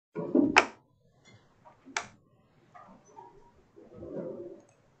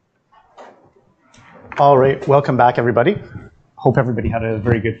All right, welcome back, everybody. Hope everybody had a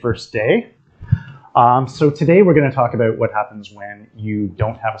very good first day. So today we're going to talk about what happens when you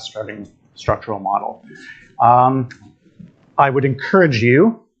don't have a starting structural model. I would encourage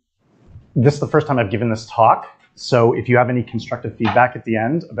you, this is the first time I've given this talk, so if you have any constructive feedback at the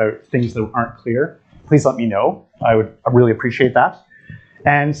end about things that aren't clear, please let me know. I really appreciate that.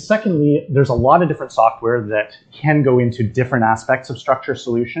 And secondly, there's a lot of different software that can go into different aspects of structure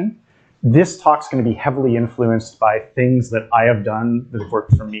solution. This talk's going to be heavily influenced by things that I have done that have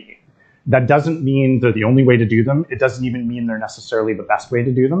worked for me. That doesn't mean they're the only way to do them. It doesn't even mean they're necessarily the best way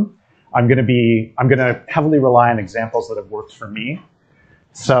to do them. I'm going to heavily rely on examples that have worked for me.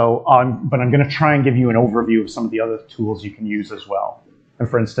 So, but I'm going to try and give you an overview of some of the other tools you can use as well. And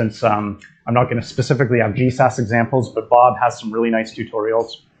for instance, I'm not going to specifically have GSAS examples, but Bob has some really nice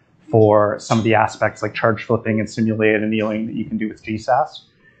tutorials for some of the aspects like charge flipping and simulated annealing that you can do with GSAS.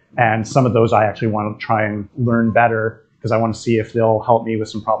 And some of those I actually want to try and learn better because I want to see if they'll help me with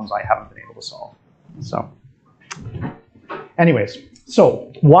some problems I haven't been able to solve. So anyways,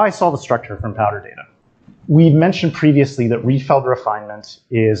 so why solve a structure from powder data? We mentioned previously that Rietveld refinement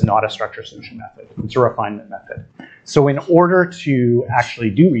is not a structure solution method. It's a refinement method. So in order to actually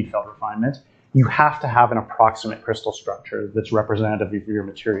do Rietveld refinement, you have to have an approximate crystal structure that's representative of your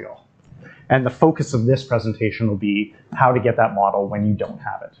material. And the focus of this presentation will be how to get that model when you don't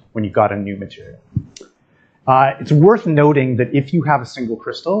have it, when you've got a new material. It's worth noting that if you have a single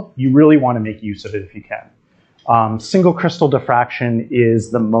crystal, you really want to make use of it if you can. Single crystal diffraction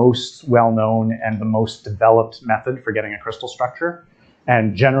is the most well-known and the most developed method for getting a crystal structure,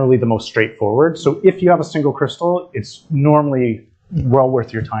 and generally the most straightforward. So if you have a single crystal, it's normally well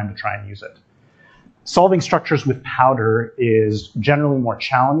worth your time to try and use it. Solving structures with powder is generally more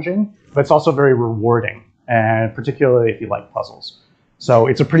challenging, but it's also very rewarding, and particularly if you like puzzles. So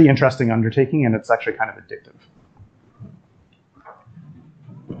it's a pretty interesting undertaking, and it's actually kind of addictive.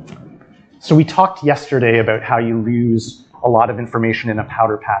 So we talked yesterday about how you lose a lot of information in a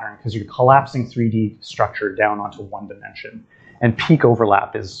powder pattern because you're collapsing 3D structure down onto one dimension. And peak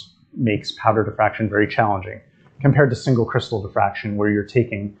overlap makes powder diffraction very challenging compared to single crystal diffraction where you're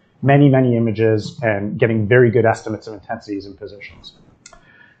taking many, many images and getting very good estimates of intensities and positions.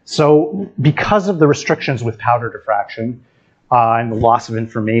 So because of the restrictions with powder diffraction and the loss of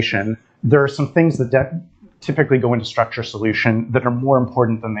information, there are some things that typically go into structure solution that are more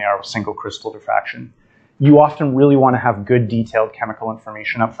important than they are with single crystal diffraction. You often really want to have good detailed chemical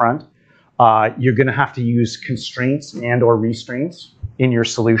information up front. You're going to have to use constraints and or restraints in your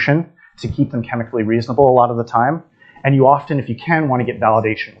solution to keep them chemically reasonable a lot of the time. And you often, if you can, want to get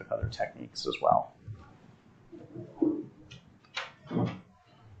validation with other techniques as well.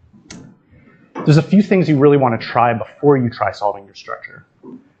 There's a few things you really want to try before you try solving your structure.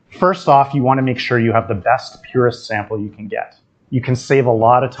 First off, you want to make sure you have the best, purest sample you can get. You can save a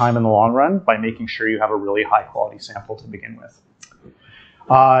lot of time in the long run by making sure you have a really high quality sample to begin with.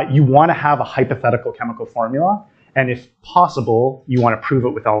 You want to have a hypothetical chemical formula, and if possible, you want to prove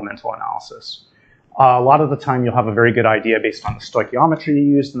it with elemental analysis. A lot of the time you'll have a very good idea based on the stoichiometry you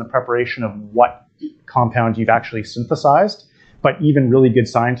used in the preparation of what compound you've actually synthesized, but even really good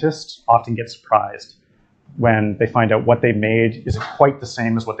scientists often get surprised when they find out what they made isn't quite the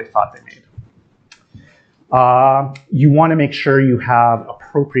same as what they thought they made. You want to make sure you have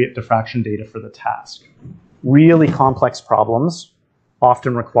appropriate diffraction data for the task. Really complex problems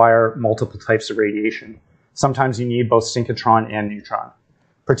often require multiple types of radiation. Sometimes you need both synchrotron and neutron,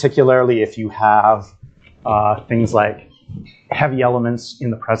 particularly if you have things like heavy elements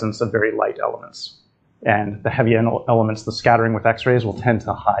in the presence of very light elements. And the heavy elements, the scattering with X-rays, will tend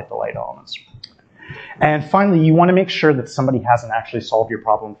to hide the light elements. And finally, you want to make sure that somebody hasn't actually solved your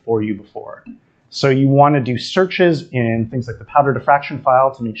problem for you before. So you want to do searches in things like the powder diffraction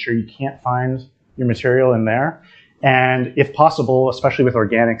file to make sure you can't find your material in there. And if possible, especially with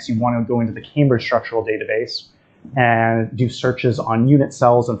organics, you want to go into the Cambridge structural database and do searches on unit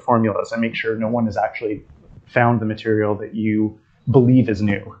cells and formulas and make sure no one has actually found the material that you believe is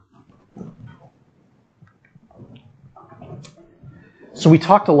new. So we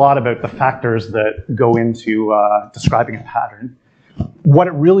talked a lot about the factors that go into describing a pattern. What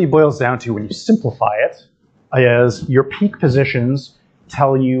it really boils down to when you simplify it is your peak positions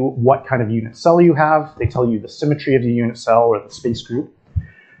tell you what kind of unit cell you have. They tell you the symmetry of the unit cell or the space group.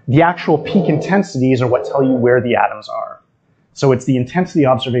 The actual peak intensities are what tell you where the atoms are. So it's the intensity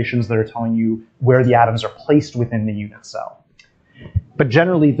observations that are telling you where the atoms are placed within the unit cell. But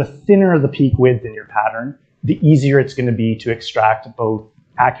generally, the thinner the peak width in your pattern, the easier it's going to be to extract both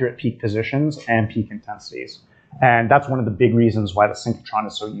accurate peak positions and peak intensities. And that's one of the big reasons why the synchrotron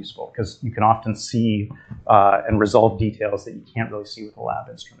is so useful, because you can often see and resolve details that you can't really see with a lab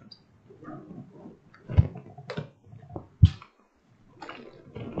instrument.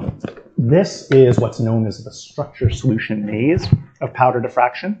 This is what's known as the structure solution maze of powder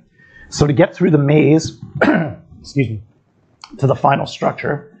diffraction. So to get through the maze, excuse me, to the final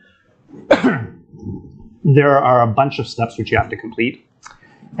structure, there are a bunch of steps which you have to complete.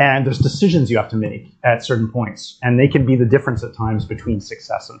 And there's decisions you have to make at certain points. And they can be the difference at times between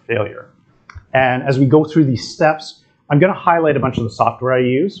success and failure. And as we go through these steps, I'm going to highlight a bunch of the software I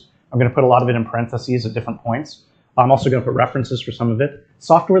use. I'm going to put a lot of it in parentheses at different points. I'm also going to put references for some of it.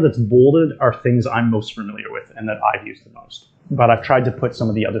 Software that's bolded are things I'm most familiar with and that I've used the most. But I've tried to put some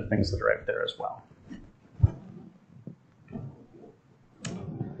of the other things that are out there as well.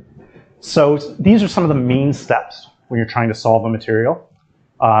 So these are some of the main steps when you're trying to solve a material.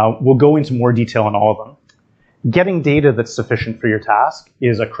 We'll go into more detail on all of them. Getting data that's sufficient for your task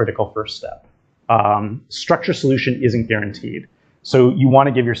is a critical first step. Structure solution isn't guaranteed, so you want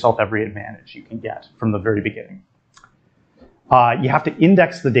to give yourself every advantage you can get from the very beginning. You have to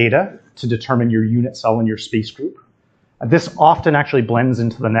index the data to determine your unit cell and your space group. This often actually blends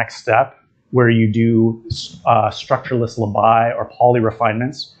into the next step, where you do structureless Labai or poly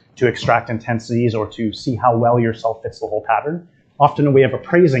refinements to extract intensities or to see how well your cell fits the whole pattern. Often a way of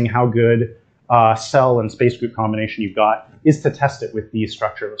appraising how good cell and space group combination you've got is to test it with these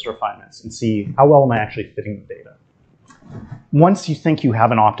structureless refinements and see how well am I actually fitting the data. Once you think you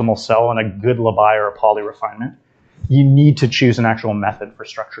have an optimal cell and a good Labai or a poly refinement, you need to choose an actual method for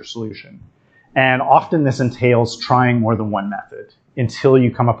structure solution. And often this entails trying more than one method until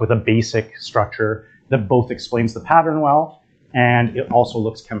you come up with a basic structure that both explains the pattern well and it also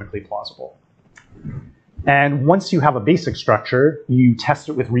looks chemically plausible. And once you have a basic structure, you test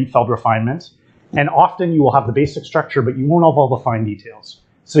it with Rietveld refinement. And often you will have the basic structure, but you won't have all the fine details.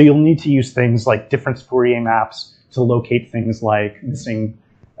 So you'll need to use things like difference Fourier maps to locate things like missing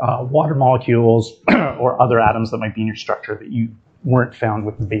water molecules or other atoms that might be in your structure that you weren't found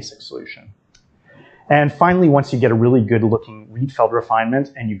with the basic solution. And finally, once you get a really good looking Rietveld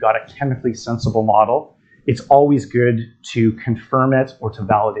refinement and you've got a chemically sensible model, it's always good to confirm it or to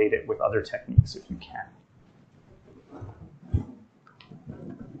validate it with other techniques if you can.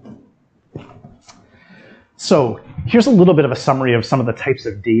 So here's a little bit of a summary of some of the types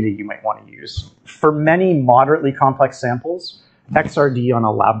of data you might want to use. For many moderately complex samples, XRD on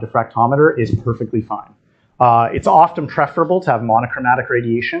a lab diffractometer is perfectly fine. It's often preferable to have monochromatic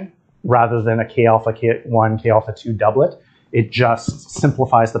radiation rather than a K-alpha K1, K-alpha 2 doublet. It just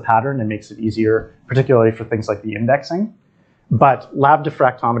simplifies the pattern and makes it easier, particularly for things like the indexing. But lab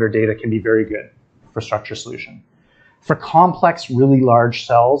diffractometer data can be very good for structure solution. For complex, really large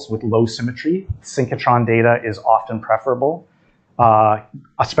cells with low symmetry, synchrotron data is often preferable,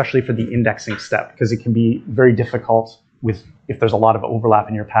 especially for the indexing step, because it can be very difficult if there's a lot of overlap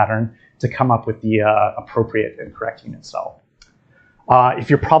in your pattern to come up with the appropriate and correct unit cell. If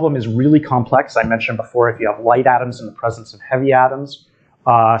your problem is really complex, I mentioned before, if you have light atoms in the presence of heavy atoms,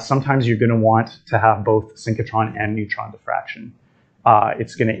 sometimes you're going to want to have both synchrotron and neutron diffraction.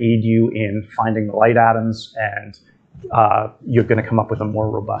 It's going to aid you in finding the light atoms, and you're going to come up with a more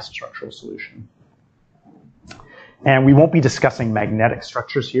robust structural solution. And we won't be discussing magnetic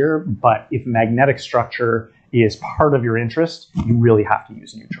structures here, but if magnetic structure is part of your interest, you really have to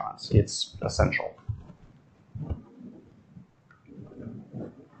use neutrons. It's essential.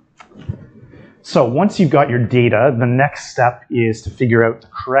 So once you've got your data, the next step is to figure out the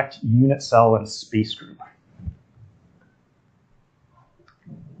correct unit cell and space group.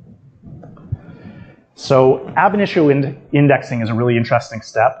 So ab initio indexing is a really interesting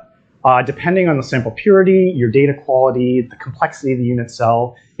step. Depending on the sample purity, your data quality, the complexity of the unit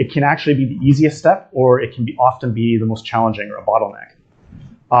cell, it can actually be the easiest step, or it can often be the most challenging or a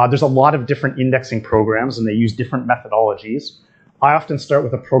bottleneck. There's a lot of different indexing programs, and they use different methodologies. I often start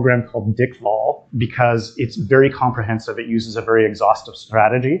with a program called diffval because it's very comprehensive. It uses a very exhaustive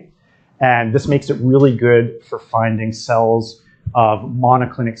strategy. And this makes it really good for finding cells of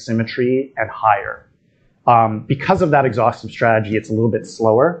monoclinic symmetry and higher. Because of that exhaustive strategy, it's a little bit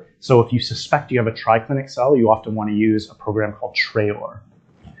slower. So if you suspect you have a triclinic cell, you often want to use a program called TRAOR.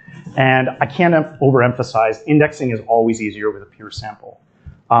 And I can't overemphasize, indexing is always easier with a pure sample.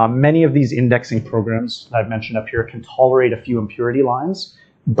 Many of these indexing programs that I've mentioned up here can tolerate a few impurity lines,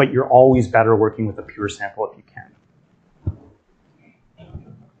 but you're always better working with a pure sample if you can.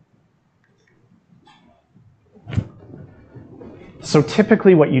 So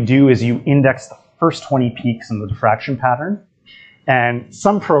typically what you do is you index the first 20 peaks in the diffraction pattern, And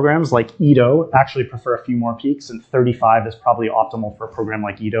some programs like Edo actually prefer a few more peaks, and 35 is probably optimal for a program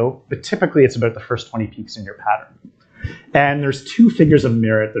like Edo, but typically it's about the first 20 peaks in your pattern. And there's two figures of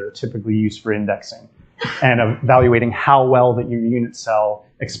merit that are typically used for indexing and evaluating how well that your unit cell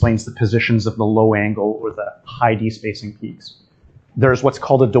explains the positions of the low angle or the high despacing peaks. There's what's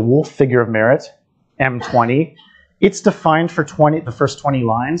called a DeWolf figure of merit, M20. It's defined for the first 20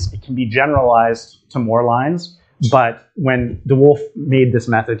 lines. It can be generalized to more lines, but when DeWolf made this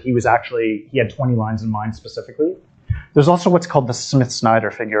method, he had 20 lines in mind specifically. There's also what's called the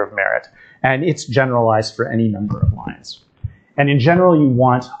Smith-Snyder figure of merit, and it's generalized for any number of lines. And in general, you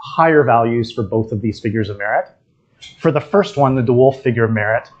want higher values for both of these figures of merit. For the first one, the DeWolf figure of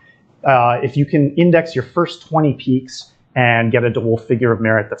merit, if you can index your first 20 peaks and get a DeWolf figure of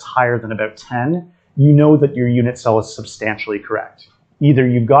merit that's higher than about 10, you know that your unit cell is substantially correct. Either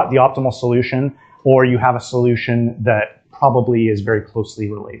you've got the optimal solution or you have a solution that probably is very closely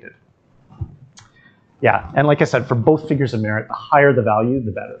related. Yeah, and like I said, for both figures of merit, the higher the value,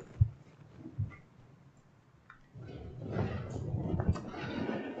 the better.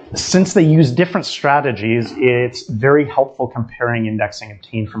 Since they use different strategies, it's very helpful comparing indexing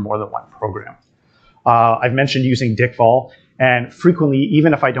obtained from more than one program. I've mentioned using dickvol, and frequently,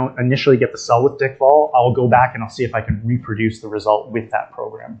 even if I don't initially get the cell with dickvol, I'll go back and I'll see if I can reproduce the result with that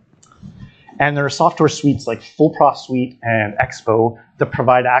program. And there are software suites like FullProf Suite and Expo that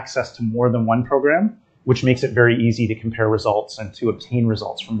provide access to more than one program, which makes it very easy to compare results and to obtain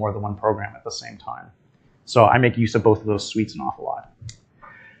results from more than one program at the same time. So I make use of both of those suites an awful lot.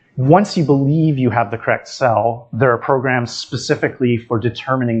 Once you believe you have the correct cell, there are programs specifically for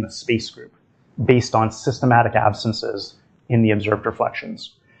determining the space group based on systematic absences in the observed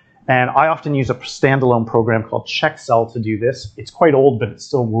reflections. And I often use a standalone program called c.l.s to do this. It's quite old, but it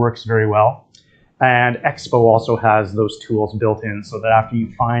still works very well. And Expo also has those tools built in so that after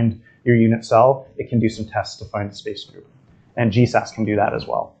you find your unit cell, it can do some tests to find the space group. And GSAS can do that as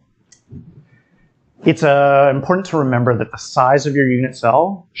well. It's important to remember that the size of your unit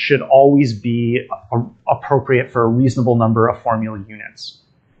cell should always be appropriate for a reasonable number of formula units,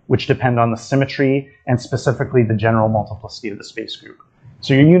 which depend on the symmetry and specifically the general multiplicity of the space group.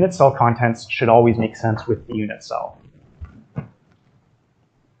 So your unit cell contents should always make sense with the unit cell.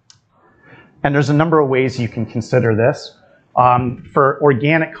 And there's a number of ways you can consider this. For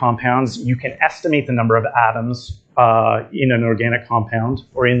organic compounds, you can estimate the number of atoms in an organic compound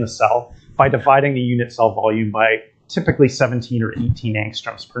or in the cell by dividing the unit cell volume by typically 17 or 18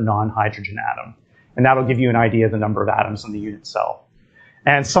 angstroms per non-hydrogen atom. And that'll give you an idea of the number of atoms in the unit cell.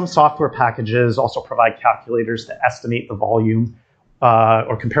 And some software packages also provide calculators to estimate the volume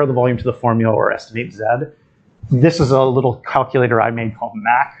or compare the volume to the formula or estimate Z. This is a little calculator I made called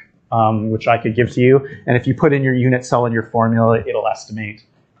MAC, which I could give to you. And if you put in your unit cell in your formula, it'll estimate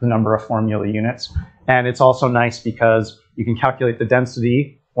the number of formula units. And it's also nice because you can calculate the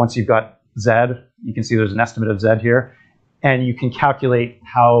density once you've got Z. You can see there's an estimate of Z here. And you can calculate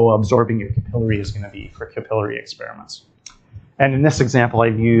how absorbing your capillary is going to be for capillary experiments. And in this example,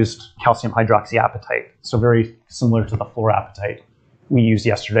 I've used calcium hydroxyapatite, so very similar to the fluorapatite we used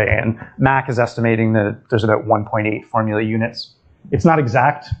yesterday. And MAC is estimating that there's about 1.8 formula units. It's not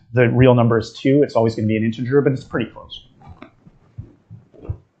exact. The real number is 2. It's always going to be an integer, but it's pretty close.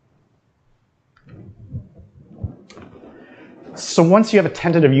 So once you have a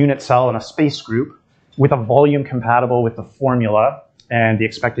tentative unit cell and a space group with a volume compatible with the formula and the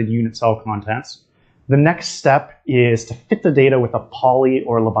expected unit cell contents, the next step is to fit the data with a Pauli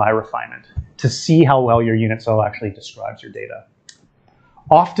or Lebesgue refinement to see how well your unit cell actually describes your data.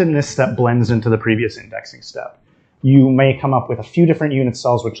 Often this step blends into the previous indexing step. You may come up with a few different unit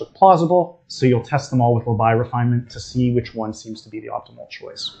cells which look plausible, so you'll test them all with Lebesgue refinement to see which one seems to be the optimal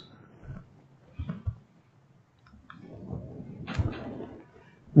choice.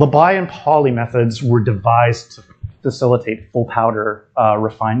 Lebesgue and Pauli methods were devised to facilitate full powder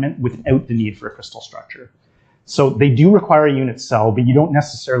refinement without the need for a crystal structure. So they do require a unit cell, but you don't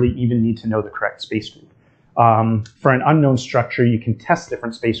necessarily even need to know the correct space group. For an unknown structure, you can test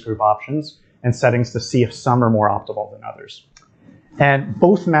different space group options and settings to see if some are more optimal than others. And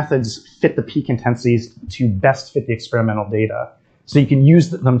both methods fit the peak intensities to best fit the experimental data. So you can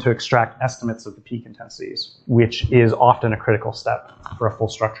use them to extract estimates of the peak intensities, which is often a critical step for a full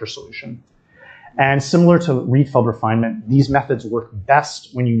structure solution. And similar to Rietveld refinement, these methods work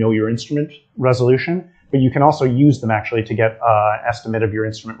best when you know your instrument resolution, but you can also use them actually to get an estimate of your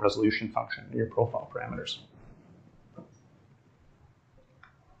instrument resolution function, your profile parameters.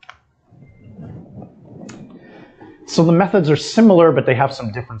 So the methods are similar, but they have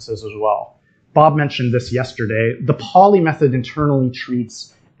some differences as well. Bob mentioned this yesterday, the poly method internally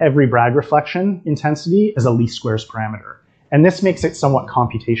treats every Bragg reflection intensity as a least squares parameter. And this makes it somewhat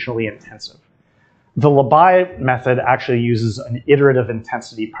computationally intensive. The Labai method actually uses an iterative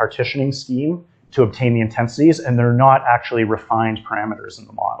intensity partitioning scheme to obtain the intensities, and they're not actually refined parameters in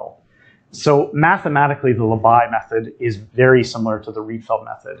the model. So mathematically, the Labai method is very similar to the Rietveld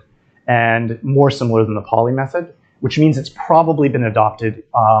method and more similar than the poly method, which means it's probably been adopted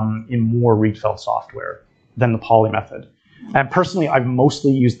in more Rietveld software than the poly method. And personally, I've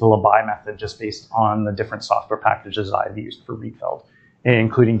mostly used the Labai method just based on the different software packages I've used for Rietveld,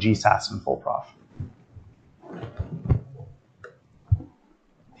 including GSASS and FullProf.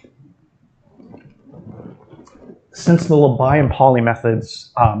 Since the Labai and poly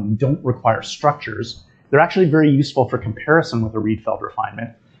methods don't require structures, they're actually very useful for comparison with a Rietveld refinement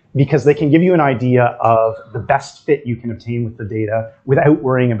because they can give you an idea of the best fit you can obtain with the data without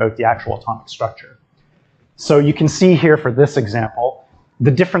worrying about the actual atomic structure. So you can see here for this example,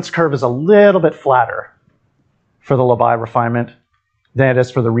 the difference curve is a little bit flatter for the Labai refinement than it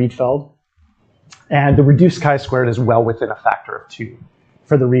is for the Rietveld. And the reduced chi-squared is well within a factor of 2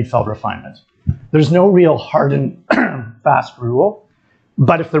 for the Rietveld refinement. There's no real hard and fast rule,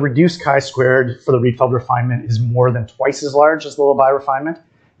 but if the reduced chi-squared for the Rietveld refinement is more than twice as large as the Labai refinement,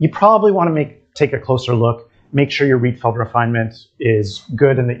 you probably want to take a closer look, make sure your Rietveld refinement is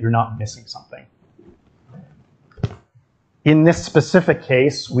good and that you're not missing something. In this specific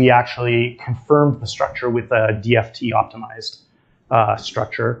case, we actually confirmed the structure with a DFT optimized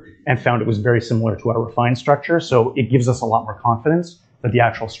structure and found it was very similar to our refined structure. So it gives us a lot more confidence that the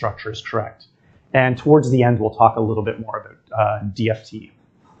actual structure is correct. And towards the end, we'll talk a little bit more about DFT.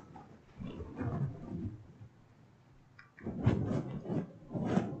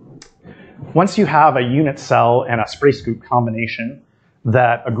 Once you have a unit cell and a Sprace group combination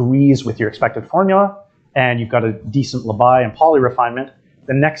that agrees with your expected formula, and you've got a decent Labai and poly refinement,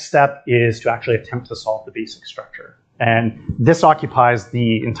 the next step is to actually attempt to solve the basic structure. And this occupies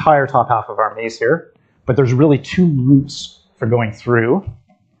the entire top half of our maze here, but there's really 2 routes for going through.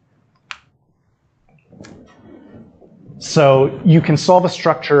 So you can solve a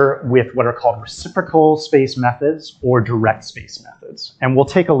structure with what are called reciprocal space methods or direct space methods. And we'll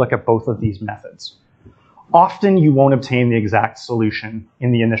take a look at both of these methods. Often you won't obtain the exact solution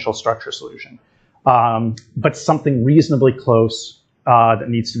in the initial structure solution, but something reasonably close that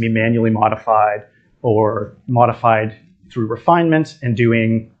needs to be manually modified or modified through refinement and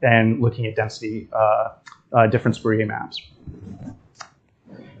looking at density difference Fourier maps.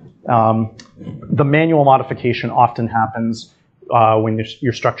 The manual modification often happens when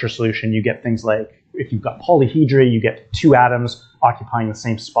your structure solution, you get things like, if you've got polyhedra, you get 2 atoms occupying the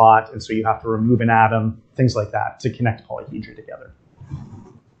same spot, and so you have to remove an atom, things like that, to connect polyhedra together.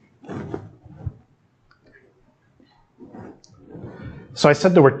 So I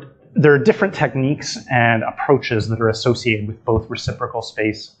said there are different techniques and approaches that are associated with both reciprocal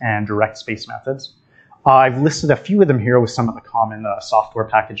space and direct space methods. I've listed a few of them here with some of the common software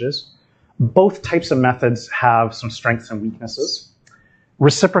packages. Both types of methods have some strengths and weaknesses.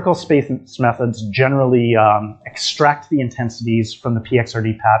 Reciprocal space methods generally extract the intensities from the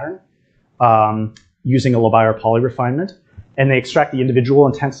PXRD pattern using a Labai or poly refinement, and they extract the individual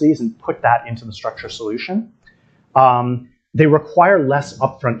intensities and put that into the structure solution. They require less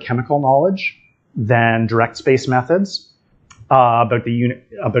upfront chemical knowledge than direct space methods about the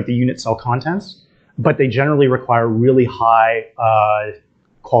unit cell contents, but they generally require really high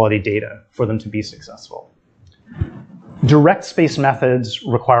quality data for them to be successful. Direct space methods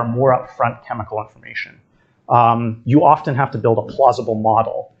require more upfront chemical information. You often have to build a plausible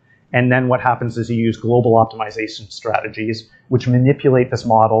model, and then what happens is you use global optimization strategies which manipulate this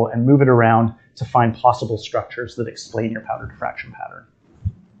model and move it around to find possible structures that explain your powder diffraction pattern.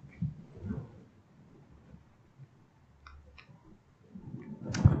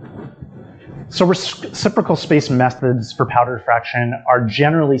 So reciprocal space methods for powder diffraction are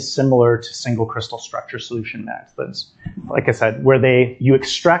generally similar to single crystal structure solution methods. Like I said, where you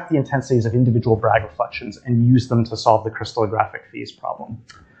extract the intensities of individual Bragg reflections and use them to solve the crystallographic phase problem.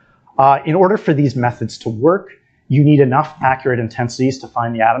 In order for these methods to work, you need enough accurate intensities to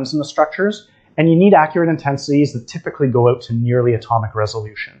find the atoms in the structures, and you need accurate intensities that typically go out to nearly atomic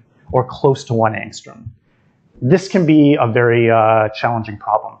resolution, or close to 1 angstrom. This can be a very challenging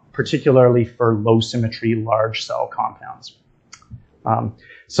problem, particularly for low symmetry, large cell compounds.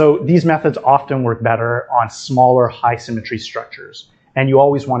 So these methods often work better on smaller, high symmetry structures, and you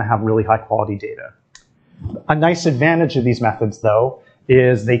always want to have really high quality data. A nice advantage of these methods, though,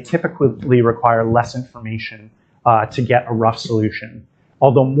 is they typically require less information to get a rough solution.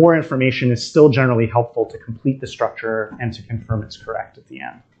 although more information is still generally helpful to complete the structure and to confirm it's correct at the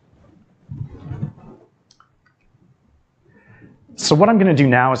end. So what I'm going to do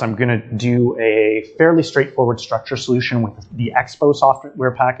now is I'm going to do a fairly straightforward structure solution with the Expo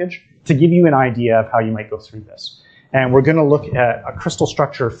software package to give you an idea of how you might go through this. And we're going to look at a crystal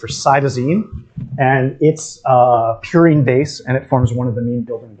structure for cytosine, and it's a purine base, and it forms one of the main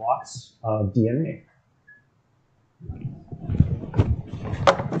building blocks of DNA.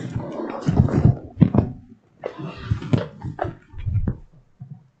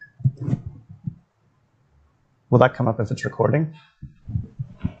 Will that come up if it's recording?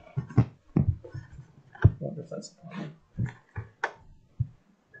 I wonder if that's the problem.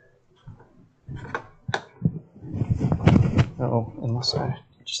 No, unless I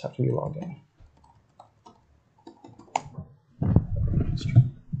just have to be logged in.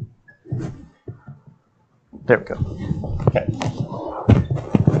 There we go. Okay.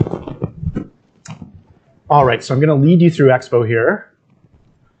 All right, so I'm going to lead you through Expo here.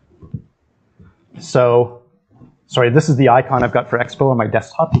 So, sorry, this is the icon I've got for Expo on my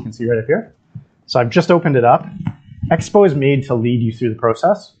desktop. You can see right up here. So I've just opened it up. Expo is made to lead you through the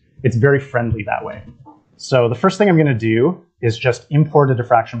process. It's very friendly that way. So the first thing I'm going to do is just import a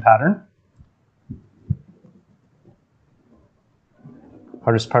diffraction pattern.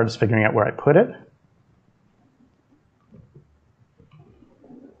 Hardest part is figuring out where I put it.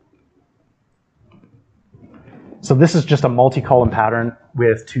 So this is just a multi-column pattern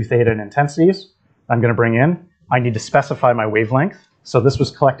with 2 theta intensities I'm going to bring in. I need to specify my wavelength. So this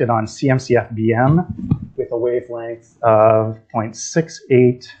was collected on CMCF-BM with a wavelength of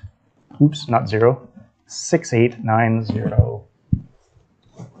 0.68, oops, not 0,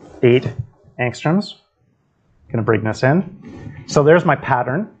 68908 angstroms. Going to bring this in. So there's my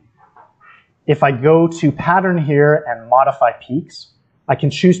pattern. If I go to pattern here and modify peaks, I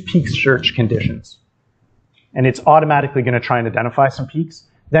can choose peak search conditions. And it's automatically going to try and identify some peaks.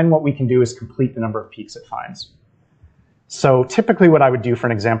 Then what we can do is complete the number of peaks it finds. So typically what I would do for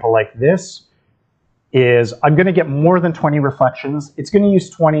an example like this is I'm going to get more than 20 reflections. It's going to use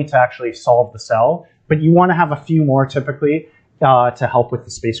 20 to actually solve the cell, but you want to have a few more typically to help with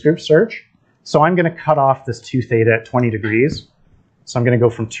the space group search. So I'm going to cut off this 2 theta at 20 degrees. So I'm going to go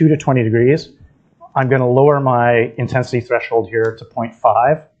from 2 to 20 degrees. I'm going to lower my intensity threshold here to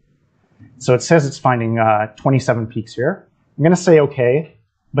 0.5. So it says it's finding 27 peaks here. I'm going to say OK,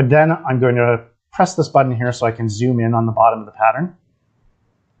 but then I'm going to press this button here so I can zoom in on the bottom of the pattern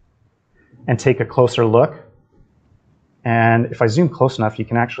and take a closer look. And if I zoom close enough, you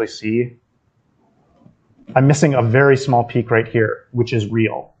can actually see I'm missing a very small peak right here, which is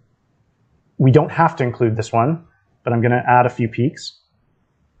real. We don't have to include this one, but I'm going to add a few peaks.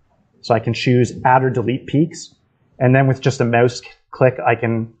 So I can choose add or delete peaks. And then with just a mouse click, I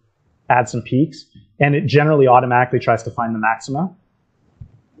can add some peaks. And it generally automatically tries to find the maxima.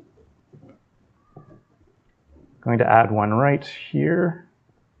 Going to add one right here.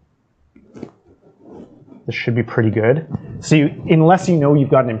 This should be pretty good. So unless you know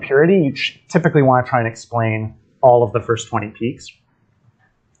you've got an impurity, you typically want to try and explain all of the first 20 peaks.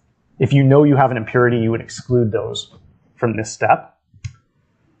 If you know you have an impurity, you would exclude those from this step.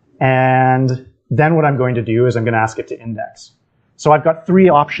 And then what I'm going to do is I'm going to ask it to index. So I've got 3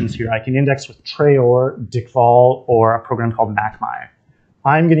 options here. I can index with Trayor, Dickval, or a program called MacMai.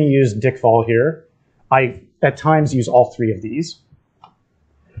 I'm going to use Dickval here. I, at times, use all 3 of these.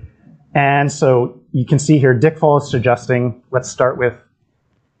 And so you can see here, Dickval is suggesting, let's start with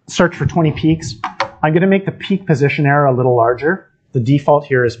search for 20 peaks. I'm going to make the peak position error a little larger. The default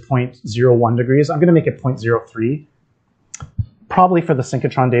here is 0.01 degrees. I'm going to make it 0.03. Probably for the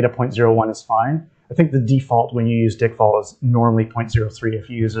synchrotron data, 0.01 is fine. I think the default when you use Dickval is normally 0.03 if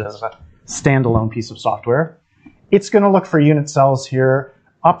you use it as a standalone piece of software. It's going to look for unit cells here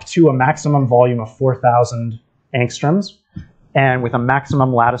up to a maximum volume of 4,000 angstroms and with a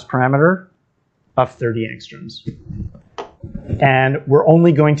maximum lattice parameter of 30 angstroms. And we're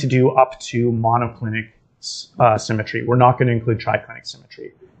only going to do up to monoclinic symmetry. We're not going to include triclinic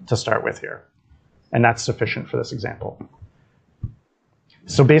symmetry to start with here. And that's sufficient for this example.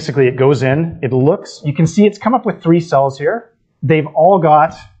 So basically it goes in, it looks, you can see it's come up with 3 cells here. They've all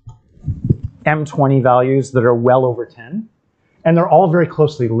got M20 values that are well over 10, and they're all very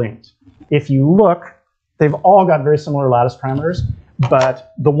closely linked. If you look, they've all got very similar lattice parameters,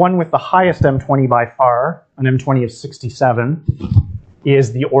 but the one with the highest M20 by far, an M20 of 67,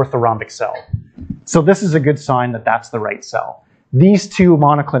 is the orthorhombic cell. So this is a good sign that that's the right cell. These 2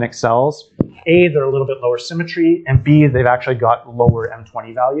 monoclinic cells, A, they're a little bit lower symmetry, and B, they've actually got lower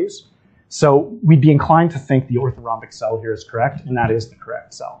M20 values. So we'd be inclined to think the orthorhombic cell here is correct, and that is the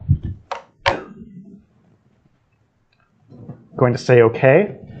correct cell. Going to say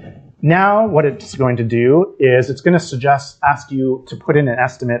OK. Now what it's going to do is it's going to ask you to put in an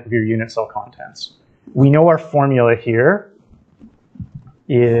estimate of your unit cell contents. We know our formula here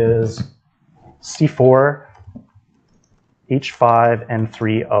is C4, H5,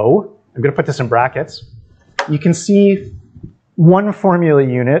 N3O. I'm going to put this in brackets. You can see one formula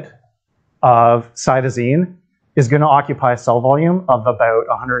unit of cytosine is going to occupy a cell volume of about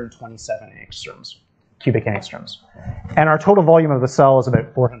 127 angstroms, cubic angstroms. And our total volume of the cell is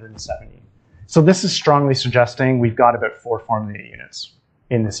about 470. So this is strongly suggesting we've got about 4 formula units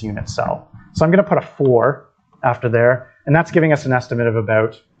in this unit cell. So I'm going to put a 4 after there, and that's giving us an estimate of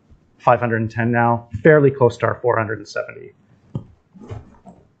about 510 now, fairly close to our 470.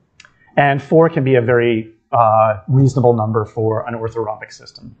 And 4 can be a very reasonable number for an orthorhombic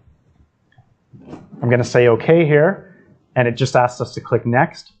system. I'm going to say OK here, and it just asks us to click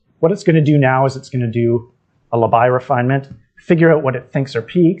Next. What it's going to do now is it's going to do a Labai refinement, figure out what it thinks are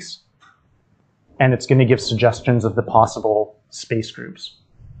peaks, and it's going to give suggestions of the possible space groups.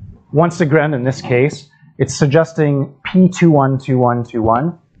 Once again, in this case, it's suggesting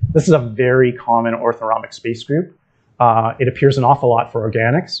P212121. This is a very common orthorhombic space group. It appears an awful lot for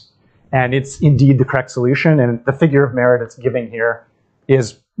organics, and it's indeed the correct solution. And the figure of merit it's giving here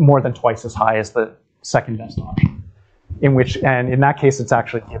is more than twice as high as the second best option. And in that case, it's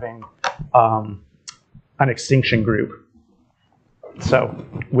actually giving an extinction group. So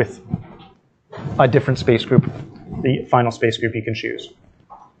with a different space group, the final space group you can choose.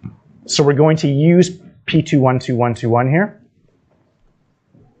 So we're going to use P212121 here.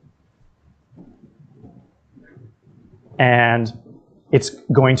 And it's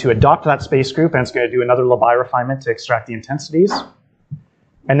going to adopt that space group, and it's going to do another Labai refinement to extract the intensities.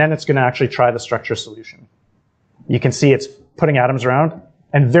 And then it's going to actually try the structure solution. You can see it's putting atoms around,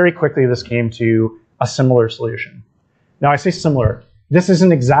 and very quickly this came to a similar solution. Now I say similar. This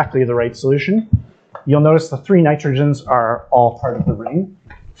isn't exactly the right solution. You'll notice the 3 nitrogens are all part of the ring.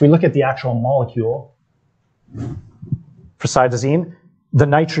 If we look at the actual molecule for cytosine, the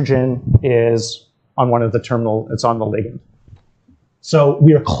nitrogen is on one of the terminal, it's on the ligand. So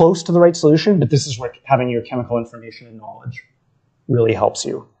we are close to the right solution, but this is where having your chemical information and knowledge really helps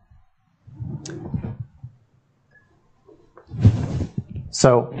you.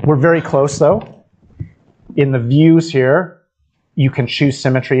 So we're very close though. In the views here, you can choose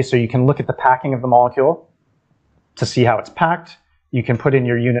symmetry, so you can look at the packing of the molecule to see how it's packed. You can put in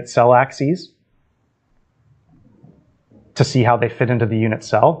your unit cell axes to see how they fit into the unit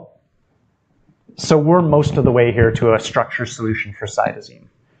cell. So we're most of the way here to a structure solution for cytosine.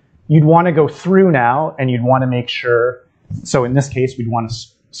 You'd want to go through now, and you'd want to make sure, so in this case, we'd want to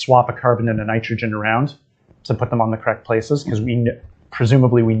swap a carbon and a nitrogen around to put them on the correct places, because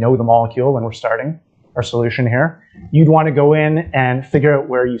presumably we know the molecule when we're starting our solution here. You'd want to go in and figure out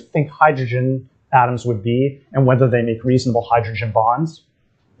where you think hydrogen atoms would be and whether they make reasonable hydrogen bonds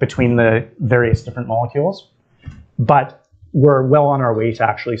between the various different molecules. But we're well on our way to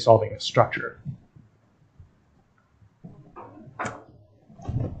actually solving a structure.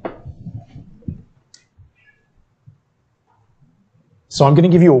 So I'm going to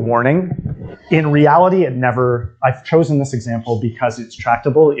give you a warning. In reality, I've chosen this example because it's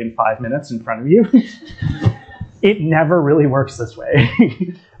tractable in 5 minutes in front of you. It never really works this way,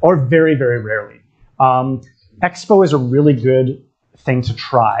 or very, very rarely. Expo is a really good thing to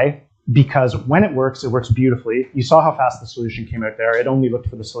try because when it works beautifully. You saw how fast the solution came out there. It only looked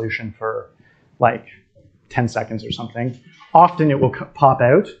for the solution for like 10 seconds or something. Often it will pop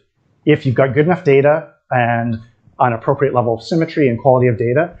out if you've got good enough data and an appropriate level of symmetry and quality of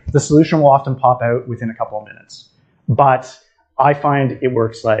data. The solution will often pop out within a couple of minutes. But I find it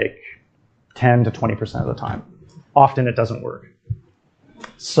works like 10 to 20% of the time. Often it doesn't work.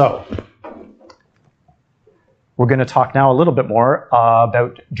 So we're going to talk now a little bit more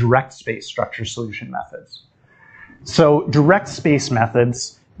about direct space structure solution methods. So direct space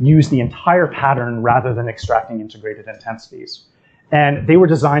methods use the entire pattern rather than extracting integrated intensities. And they were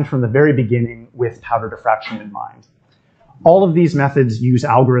designed from the very beginning with powder diffraction in mind. All of these methods use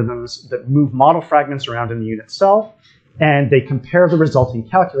algorithms that move model fragments around in the unit cell, and they compare the resulting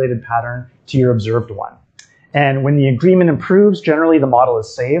calculated pattern to your observed one. And when the agreement improves, generally the model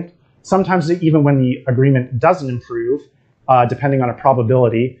is saved. Sometimes even when the agreement doesn't improve, depending on a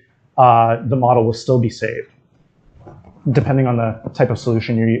probability, the model will still be saved, depending on the type of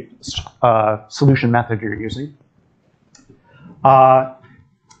solution solution method you're using.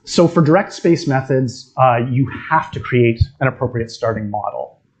 So for direct space methods, you have to create an appropriate starting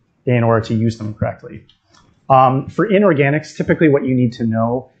model. in order to use them correctly. For inorganics, typically what you need to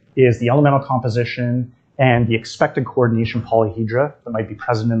know is the elemental composition and the expected coordination polyhedra that might be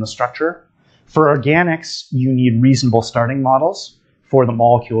present in the structure. For organics, you need reasonable starting models for the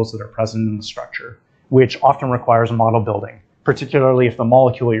molecules that are present in the structure, which often requires a model building, particularly if the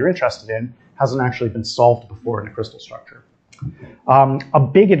molecule you're interested in hasn't actually been solved before in a crystal structure. A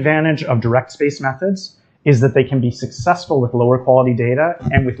big advantage of direct space methods is that they can be successful with lower quality data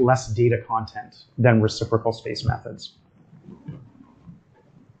and with less data content than reciprocal space methods.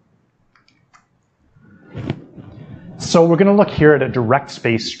 So we're going to look here at a direct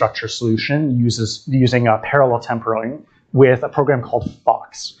space structure solution using parallel temporaling with a program called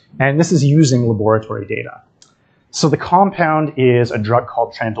FOX. And this is using laboratory data. So the compound is a drug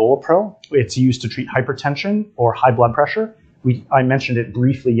called trandolapril. It's used to treat hypertension or high blood pressure. I mentioned it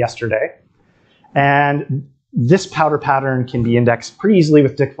briefly yesterday. And this powder pattern can be indexed pretty easily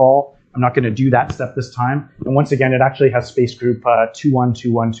with Dickfall. I'm not going to do that step this time. And once again, it actually has space group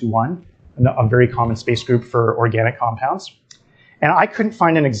 212121, a very common space group for organic compounds. And I couldn't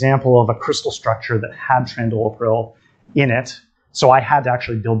find an example of a crystal structure that had trandolapril in it, so I had to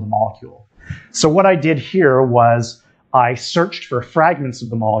actually build the molecule. So what I did here was I searched for fragments of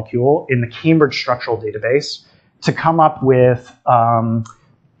the molecule in the Cambridge Structural Database to come up with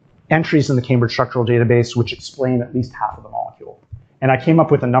entries in the Cambridge Structural Database which explain at least half of the molecule. And I came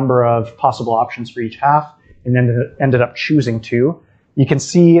up with a number of possible options for each half and then ended up choosing two. You can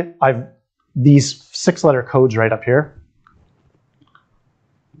see I've these 6-letter codes right up here.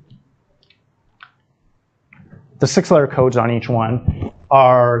 The 6-letter codes on each one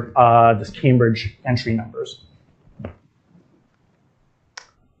are the Cambridge entry numbers.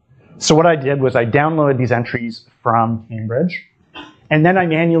 So what I did was I downloaded these entries from Cambridge, and then I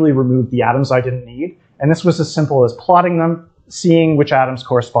manually removed the atoms I didn't need. And this was as simple as plotting them, seeing which atoms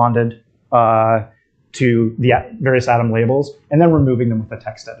corresponded to the various atom labels, and then removing them with a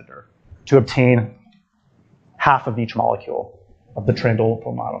text editor to obtain half of each molecule of the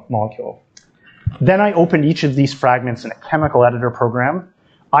trandolapril molecule. Then I opened each of these fragments in a chemical editor program.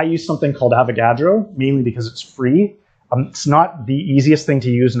 I use something called Avogadro, mainly because it's free. It's not the easiest thing to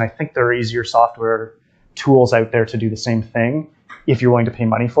use, and I think there are easier software tools out there to do the same thing if you're willing to pay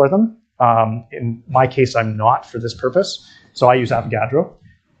money for them. In my case, I'm not for this purpose, so I use Avogadro.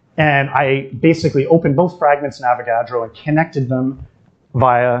 And I basically opened both fragments in Avogadro and connected them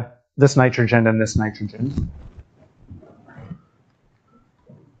via this nitrogen and this nitrogen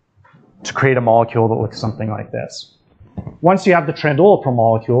to create a molecule that looks something like this. Once you have the trandolapril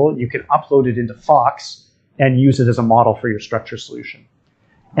molecule, you can upload it into FOX and use it as a model for your structure solution.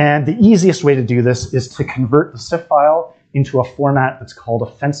 And the easiest way to do this is to convert the CIF file into a format that's called a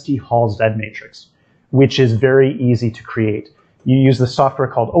Fenske-Hall-Z matrix, which is very easy to create. You use the software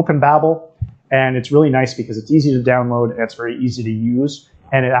called OpenBabel, and it's really nice because it's easy to download and it's very easy to use,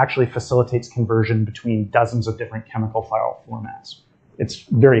 and it actually facilitates conversion between dozens of different chemical file formats. It's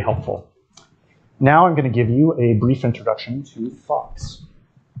very helpful. Now I'm going to give you a brief introduction to FOX.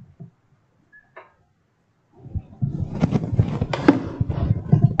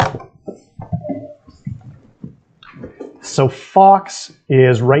 So FOX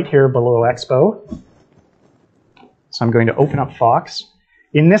is right here below Expo. So I'm going to open up FOX.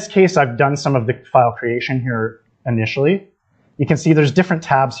 In this case, I've done some of the file creation here initially. You can see there's different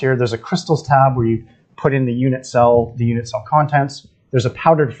tabs here. There's a crystals tab where you put in the unit cell contents. There's a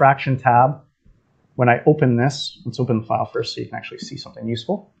powder diffraction tab. When I open this, let's open the file first so you can actually see something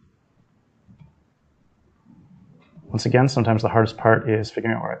useful. Once again, sometimes the hardest part is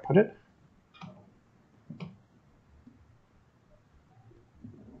figuring out where I put it.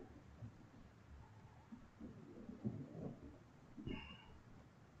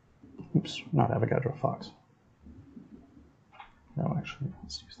 Oops, not Avogadro, FOX. No, actually,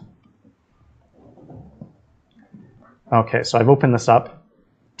 let's use that. Okay, so I've opened this up.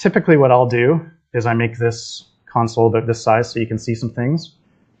 Typically what I'll do is I make this console about this size so you can see some things.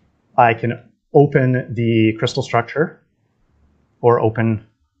 I can open the crystal structure or open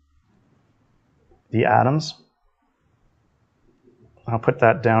the atoms. I'll put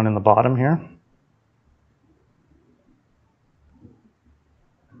that down in the bottom here.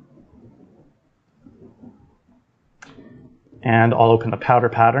 And I'll open the powder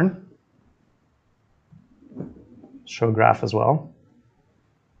pattern. Show graph as well.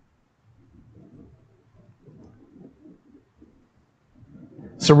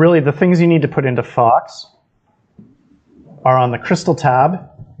 So really the things you need to put into FOX are on the crystal tab.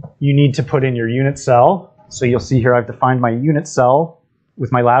 You need to put in your unit cell. So you'll see here I've defined my unit cell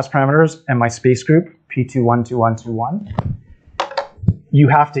with my last parameters and my space group, P212121. you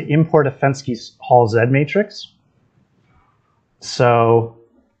have to import a Fensky-Hall Z matrix. So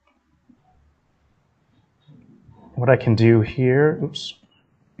what I can do here, oops,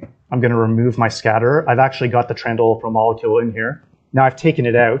 I'm going to remove my scatter. I've actually got the trandolepro molecule in here. Now I've taken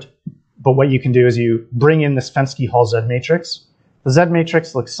it out, but what you can do is you bring in this Fensky-Hall Z matrix. The Z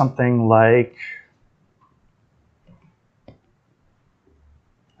matrix looks something like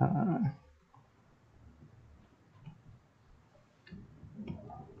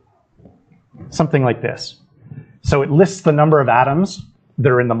something like this. So it lists the number of atoms that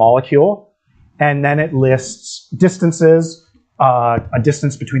are in the molecule, and then it lists distances, a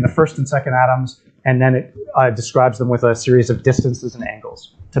distance between the first and second atoms, and then it describes them with a series of distances and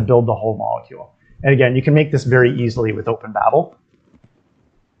angles to build the whole molecule. And again, you can make this very easily with OpenBabel,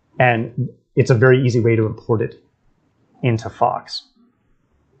 and it's a very easy way to import it into Fox.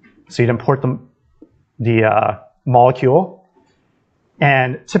 So you'd import the molecule,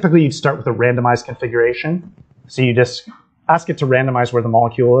 and typically you'd start with a randomized configuration. So you just ask it to randomize where the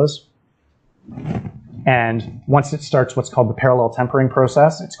molecule is. And once it starts what's called the parallel tempering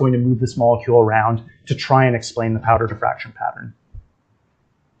process, it's going to move this molecule around to try and explain the powder diffraction pattern.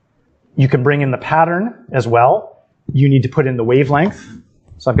 You can bring in the pattern as well. You need to put in the wavelength.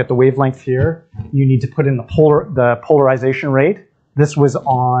 So I've got the wavelength here. You need to put in the polarization rate. This was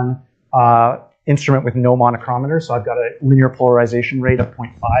on instrument with no monochromator, so I've got a linear polarization rate of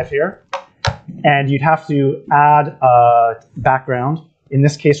 0.5 here. And you'd have to add a background. In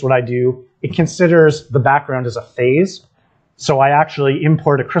this case, what I do, it considers the background as a phase. So I actually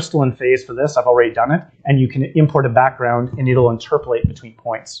import a crystalline phase for this. I've already done it. And you can import a background, and it'll interpolate between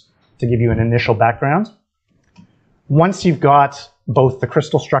points to give you an initial background. Once you've got both the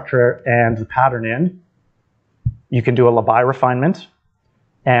crystal structure and the pattern in, you can do a Labai refinement.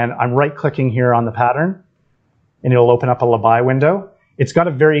 And I'm right-clicking here on the pattern, and it'll open up a Labai window. It's got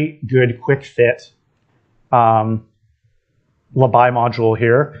a very good quick fit Labai module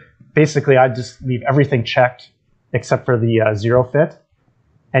here. Basically, I just leave everything checked except for the zero fit,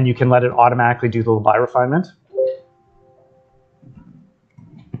 and you can let it automatically do the Labai refinement.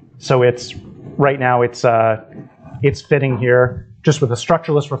 So it's right now it's fitting here just with a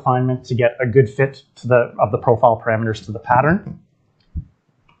structureless refinement to get a good fit to of the profile parameters to the pattern.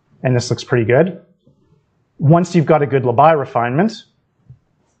 And this looks pretty good. Once you've got a good Labai refinement,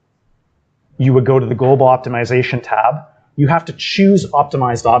 you would go to the global optimization tab. You have to choose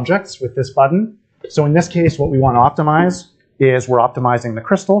optimized objects with this button. So in this case, what we want to optimize is we're optimizing the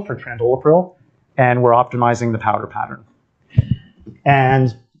crystal for trandolepryl, and we're optimizing the powder pattern.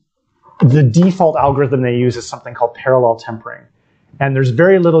 And the default algorithm they use is something called parallel tempering. And there's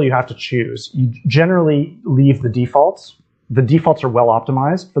very little you have to choose. You generally leave the defaults. The defaults are well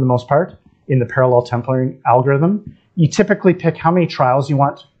optimized for the most part in the parallel tempering algorithm. You typically pick how many trials you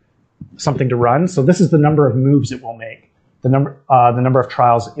want something to run. So this is the number of moves it will make, the number of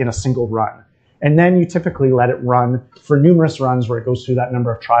trials in a single run. And then you typically let it run for numerous runs where it goes through that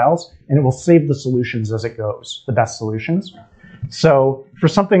number of trials, and it will save the solutions as it goes, the best solutions. So for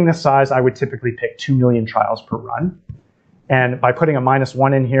something this size, I would typically pick 2 million trials per run. And by putting a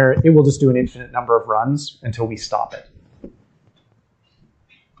 -1 in here, it will just do an infinite number of runs until we stop it.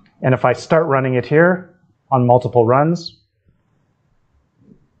 And if I start running it here on multiple runs,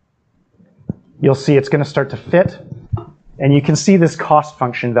 you'll see it's going to start to fit. And you can see this cost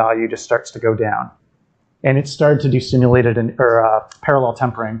function value just starts to go down. And it started to do simulated parallel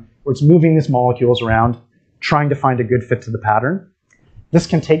tempering, where it's moving these molecules around, trying to find a good fit to the pattern. This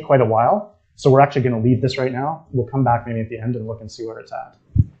can take quite a while, so we're actually going to leave this right now. We'll come back maybe at the end and look and see where it's at.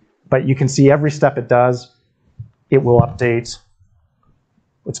 But you can see every step it does, it will update.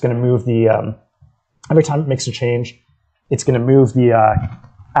 It's going to move the, every time it makes a change, it's going to move the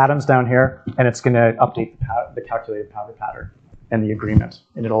atoms down here, and it's going to update the calculated powder pattern and the agreement,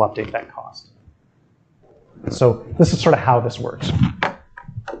 and it'll update that cost. So this is sort of how this works.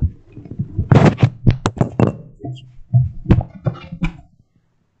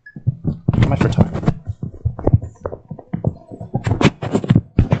 How much for time?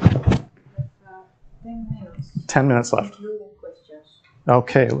 10 minutes. 10 minutes left.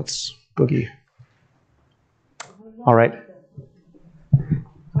 Okay, let's boogie. All right.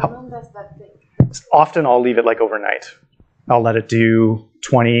 How long does that take? Often I'll leave it like overnight. I'll let it do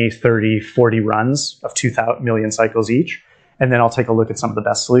 20, 30, 40 runs of 2 million cycles each. And then I'll take a look at some of the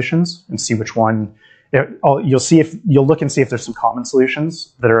best solutions and see which one. You'll look and see if there's some common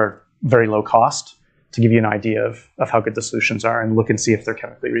solutions that are very low cost to give you an idea of how good the solutions are, and look and see if they're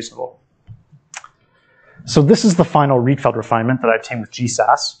chemically reasonable. So this is the final Rietveld refinement that I obtained with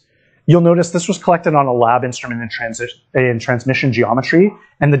g.s. You'll notice this was collected on a lab instrument in transmission geometry,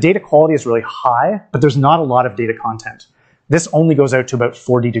 and the data quality is really high, but there's not a lot of data content. This only goes out to about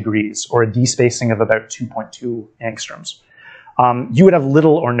 40 degrees, or a d-spacing of about 2.2 angstroms. You would have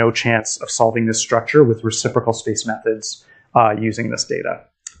little or no chance of solving this structure with reciprocal space methods using this data.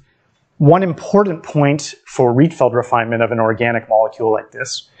 One important point for Rietveld refinement of an organic molecule like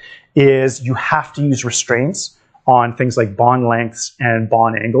this is you have to use restraints on things like bond lengths and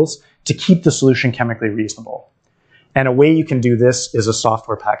bond angles to keep the solution chemically reasonable. And a way you can do this is a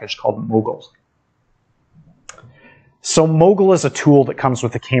software package called Mogul. So Mogul is a tool that comes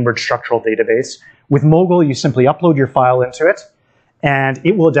with the Cambridge Structural Database. With Mogul, you simply upload your file into it, and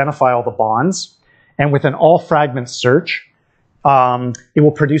it will identify all the bonds. And with an all fragments search, it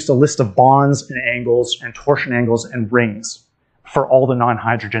will produce a list of bonds and angles and torsion angles and rings for all the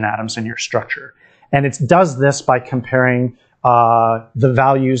non-hydrogen atoms in your structure. And it does this by comparing the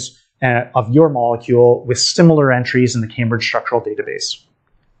values of your molecule with similar entries in the Cambridge Structural Database.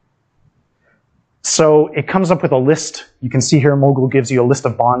 So it comes up with a list. You can see here Mogul gives you a list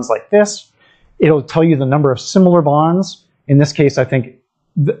of bonds like this. It'll tell you the number of similar bonds. In this case, I think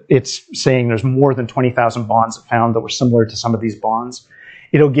it's saying there's more than 20,000 bonds it found that were similar to some of these bonds.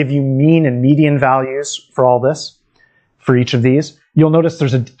 It'll give you mean and median values for all this, for each of these. You'll notice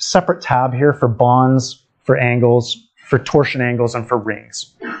there's a separate tab here for bonds, for angles, for torsion angles, and for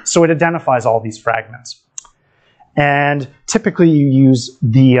rings. So it identifies all these fragments. And typically you use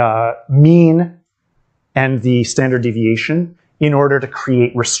the mean and the standard deviation in order to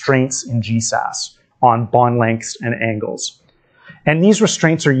create restraints in GSAS on bond lengths and angles. And these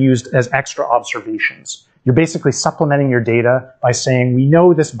restraints are used as extra observations. You're basically supplementing your data by saying, we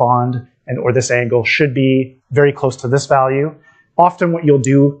know this bond or this angle should be very close to this value. Often what you'll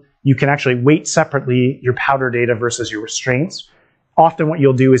do, you can actually weight separately your powder data versus your restraints. Often what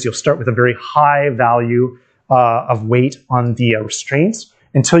you'll do is you'll start with a very high value of weight on the restraints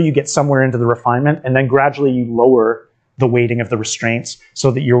until you get somewhere into the refinement, and then gradually you lower the weighting of the restraints so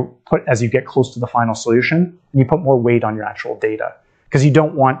that as you get close to the final solution, and you put more weight on your actual data, because you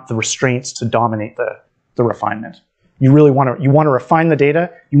don't want the restraints to dominate the refinement. You really want to refine the data,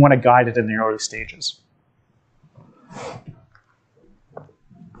 you want to guide it in the early stages.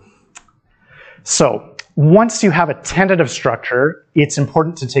 So once you have a tentative structure, it's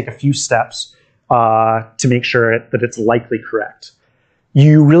important to take a few steps to make sure that it's likely correct.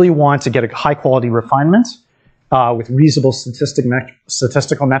 You really want to get a high quality refinement with reasonable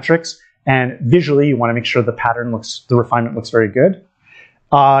statistical metrics, and visually you want to make sure the refinement looks very good.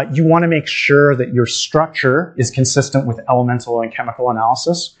 You want to make sure that your structure is consistent with elemental and chemical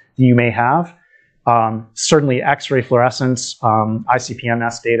analysis that you may have. Certainly X-ray fluorescence,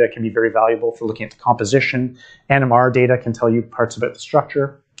 ICP-MS data can be very valuable for looking at the composition. NMR data can tell you parts about the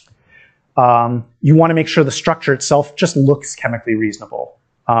structure. You want to make sure the structure itself just looks chemically reasonable.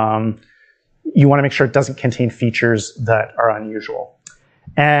 You want to make sure it doesn't contain features that are unusual.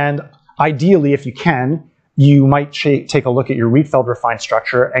 And ideally, if you can, you might take a look at your Rietveld refined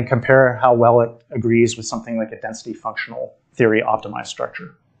structure and compare how well it agrees with something like a density functional theory optimized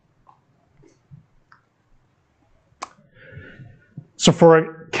structure. So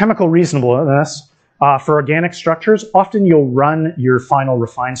for chemical reasonableness, for organic structures, often you'll run your final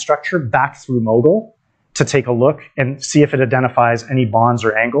refined structure back through Mogul to take a look and see if it identifies any bonds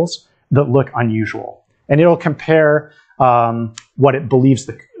or angles that look unusual. And it'll compare what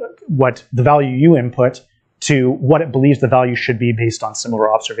the value you input to what it believes the value should be based on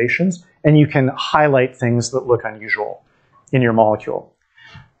similar observations. And you can highlight things that look unusual in your molecule.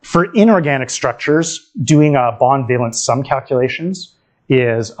 For inorganic structures, doing bond valence sum calculations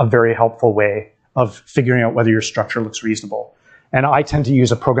is a very helpful way of figuring out whether your structure looks reasonable. And I tend to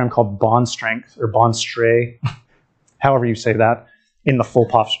use a program called Bond Strength, or Bond Stray, however you say that, in the full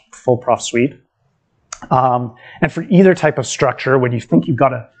prof suite. And for either type of structure, when you think you've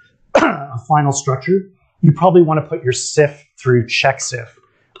got a final structure, you probably want to put your CIF through CheckCIF,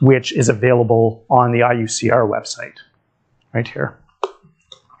 which is available on the IUCR website, right here.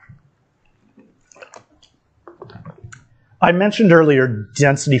 I mentioned earlier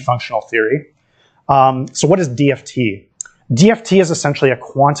density functional theory. So what is DFT? DFT is essentially a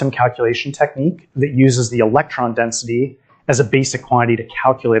quantum calculation technique that uses the electron density as a basic quantity to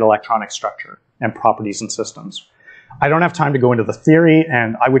calculate electronic structure and properties in systems. I don't have time to go into the theory,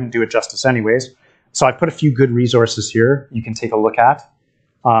 and I wouldn't do it justice anyways. So I put a few good resources here you can take a look at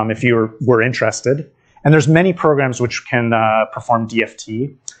if you were interested. And there's many programs which can perform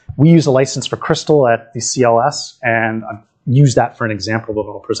DFT. We use a license for Crystal at the c.l.s, and I've used that for an example that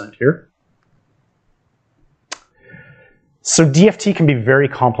I'll present here. So DFT can be very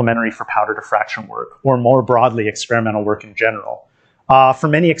complementary for powder diffraction work, or more broadly, experimental work in general. For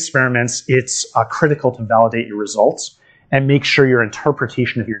many experiments, it's critical to validate your results and make sure your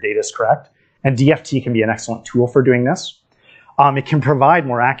interpretation of your data is correct. And DFT can be an excellent tool for doing this. It can provide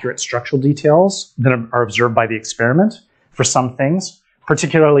more accurate structural details than are observed by the experiment for some things.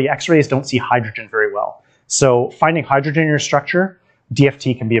 Particularly, X-rays don't see hydrogen very well. So finding hydrogen in your structure,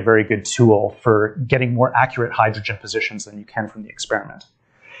 DFT can be a very good tool for getting more accurate hydrogen positions than you can from the experiment.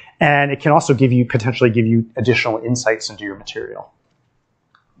 And it can also potentially give you additional insights into your material.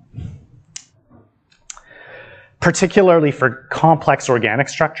 Particularly for complex organic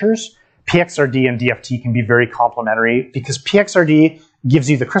structures, PXRD and DFT can be very complementary because PXRD gives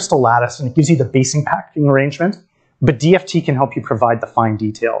you the crystal lattice and it gives you the basing packing arrangement, but DFT can help you provide the fine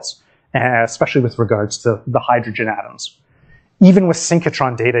details, especially with regards to the hydrogen atoms. Even with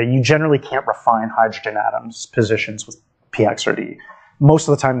synchrotron data, you generally can't refine hydrogen atoms positions with PXRD. Most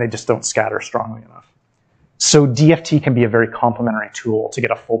of the time, they just don't scatter strongly enough. So DFT can be a very complementary tool to get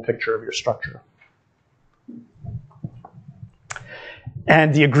a full picture of your structure.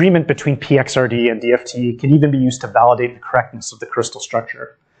 And the agreement between PXRD and DFT can even be used to validate the correctness of the crystal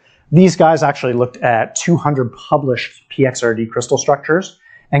structure. These guys actually looked at 200 published PXRD crystal structures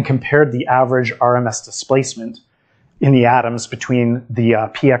and compared the average RMS displacement in the atoms between the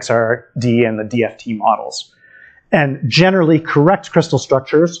PXRD and the DFT models. And generally, correct crystal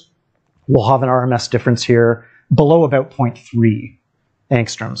structures will have an RMS difference here below about 0.3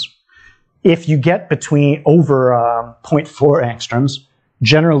 angstroms. If you get over 0.4 angstroms,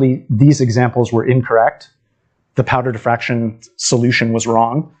 generally these examples were incorrect. The powder diffraction solution was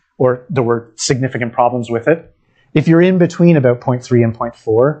wrong, or there were significant problems with it. If you're in between about 0.3 and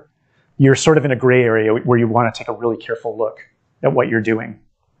 0.4, you're sort of in a gray area where you want to take a really careful look at what you're doing.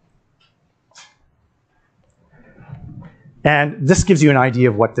 And this gives you an idea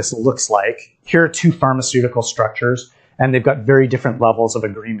of what this looks like. Here are two pharmaceutical structures, and they've got very different levels of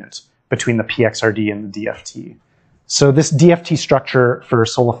agreement between the PXRD and the DFT. So this DFT structure for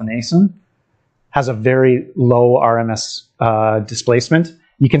sulfonacin has a very low RMS displacement.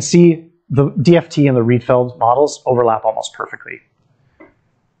 You can see the DFT and the Rietveld models overlap almost perfectly.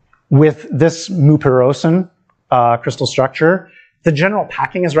 With this mupirocin crystal structure, the general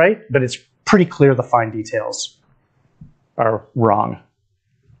packing is right, but it's pretty clear the fine details are wrong.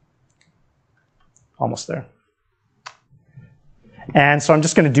 Almost there. And so I'm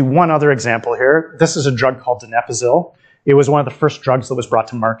just going to do one other example here. This is a drug called donepezil. It was one of the first drugs that was brought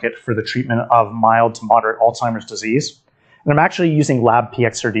to market for the treatment of mild to moderate Alzheimer's disease. And I'm actually using lab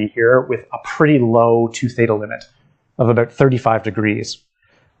PXRD here with a pretty low 2 theta limit of about 35 degrees.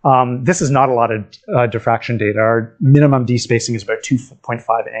 This is not a lot of diffraction data. Our minimum D-spacing is about 2.5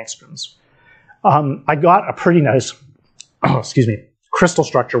 angstroms. I got a pretty nice crystal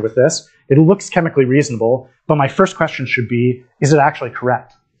structure with this. It looks chemically reasonable, but my first question should be, is it actually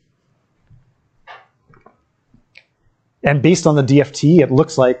correct? And based on the DFT, it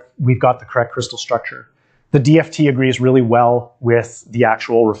looks like we've got the correct crystal structure. The DFT agrees really well with the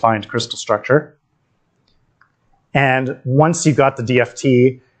actual refined crystal structure. And once you've got the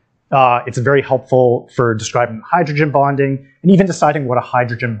DFT, it's very helpful for describing hydrogen bonding and even deciding what a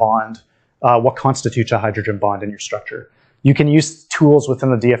hydrogen bond, what constitutes a hydrogen bond in your structure. You can use tools within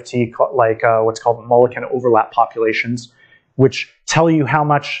the DFT like what's called Mulliken overlap populations, which tell you how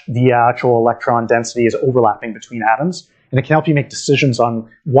much the actual electron density is overlapping between atoms, and it can help you make decisions on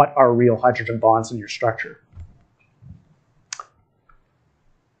what are real hydrogen bonds in your structure.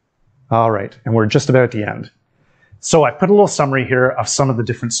 All right, and we're just about at the end. So I put a little summary here of some of the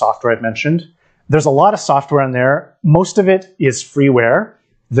different software I've mentioned. There's a lot of software in there. Most of it is freeware,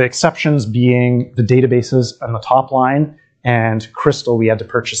 the exceptions being the databases on the top line, and Crystal, we had to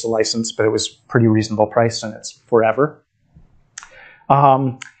purchase a license, but it was pretty reasonable price, and it's forever.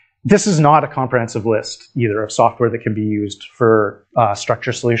 This is not a comprehensive list either of software that can be used for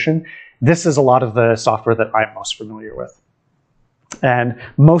structure solution. This is a lot of the software that I'm most familiar with. And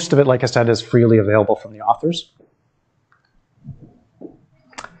most of it, like I said, is freely available from the authors.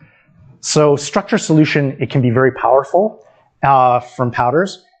 So structure solution, it can be very powerful from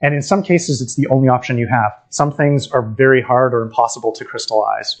powders. And in some cases, it's the only option you have. Some things are very hard or impossible to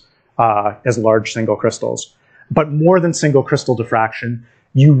crystallize as large single crystals. But more than single crystal diffraction,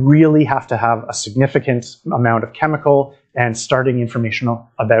 you really have to have a significant amount of chemical and starting information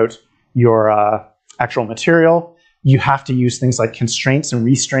about your actual material. You have to use things like constraints and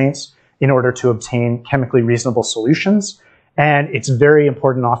restraints in order to obtain chemically reasonable solutions. And it's very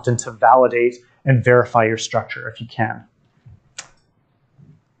important often to validate and verify your structure if you can.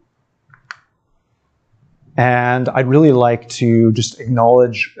 And I'd really like to just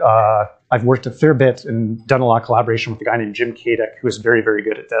acknowledge, I've worked a fair bit and done a lot of collaboration with a guy named Jim Kadek, who is very, very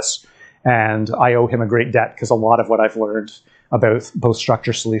good at this. And I owe him a great debt because a lot of what I've learned about both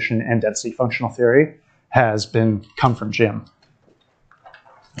structure solution and density functional theory has come from Jim.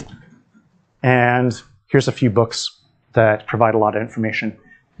 And here's a few books that provide a lot of information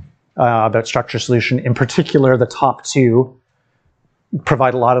about structure solution. In particular, the top two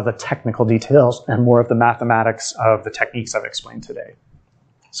provide a lot of the technical details and more of the mathematics of the techniques I've explained today.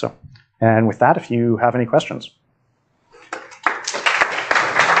 So, and with that, if you have any questions.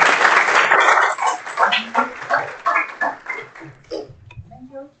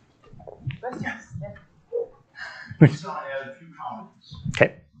 Thank you. Questions? So I had a few comments.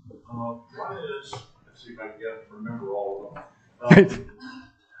 Okay. One is, let's see if I can remember all of them.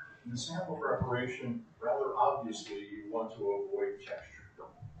 In the sample preparation, rather obviously, you want to avoid texture. You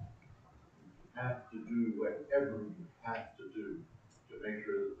have to do whatever you have to do to make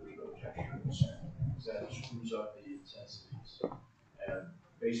sure that there's no texture in the sample, because that screws up the intensities and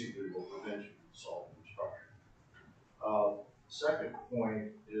basically will prevent you from solving the structure. Second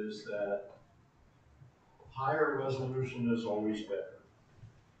point is that higher resolution is always better.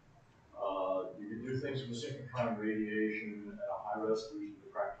 You can do things with synchrotron radiation at a high resolution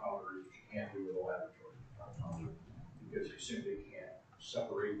diffractometer that you can't do with a laboratory diffractometer because you simply can't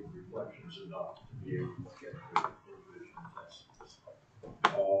separate the reflections enough to be able to get to individual intensities.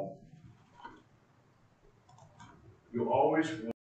 You always